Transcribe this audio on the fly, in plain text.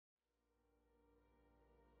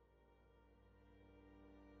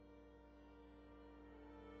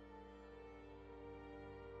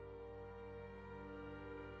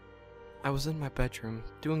I was in my bedroom,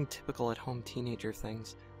 doing typical at-home teenager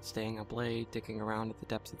things, staying up late, digging around at the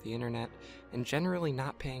depths of the internet, and generally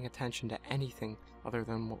not paying attention to anything other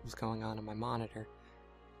than what was going on my monitor.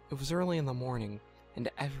 It was early in the morning,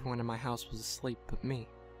 and everyone in my house was asleep but me.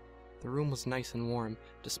 The room was nice and warm,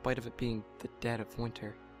 despite of it being the dead of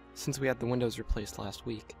winter, since we had the windows replaced last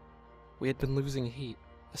week. We had been losing heat,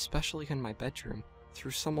 especially in my bedroom,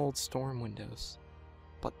 through some old storm windows.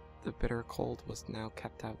 But the bitter cold was now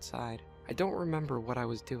kept outside. I don't remember what I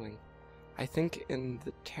was doing. I think in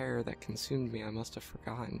the terror that consumed me I must have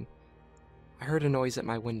forgotten. I heard a noise at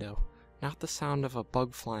my window, not the sound of a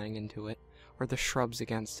bug flying into it, or the shrubs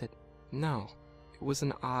against it. No, it was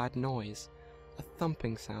an odd noise, a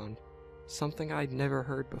thumping sound, something I'd never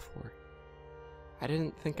heard before. I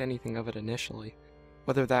didn't think anything of it initially,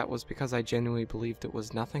 whether that was because I genuinely believed it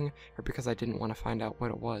was nothing, or because I didn't want to find out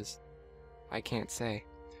what it was. I can't say,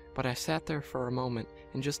 but I sat there for a moment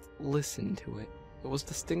and just listened to it. It was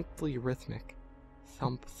distinctly rhythmic.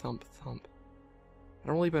 Thump, thump, thump. It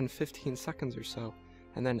had only been 15 seconds or so,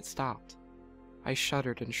 and then it stopped. I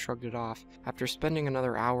shuddered and shrugged it off. After spending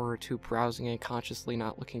another hour or two browsing and consciously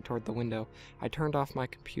not looking toward the window, I turned off my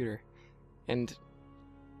computer, and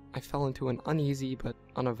I fell into an uneasy but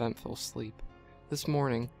uneventful sleep. This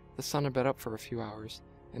morning, the sun had been up for a few hours,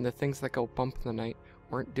 and the things that go bump in the night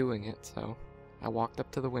weren't doing it, so I walked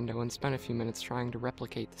up to the window and spent a few minutes trying to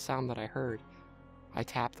replicate the sound that I heard. I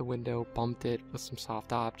tapped the window, bumped it with some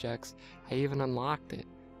soft objects, I even unlocked it,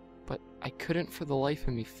 but I couldn't for the life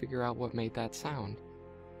of me figure out what made that sound.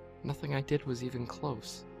 Nothing I did was even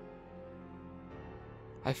close.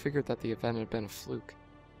 I figured that the event had been a fluke,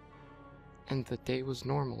 and the day was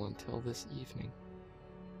normal until this evening.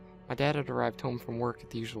 My dad had arrived home from work at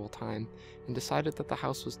the usual time, and decided that the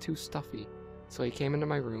house was too stuffy, so he came into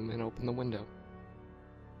my room and opened the window.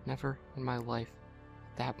 Never in my life,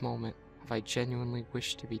 at that moment, have I genuinely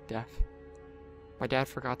wished to be deaf. My dad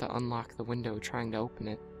forgot to unlock the window trying to open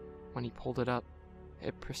it. When he pulled it up,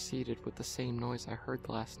 it proceeded with the same noise I heard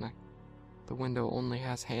last night. The window only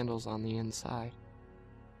has handles on the inside.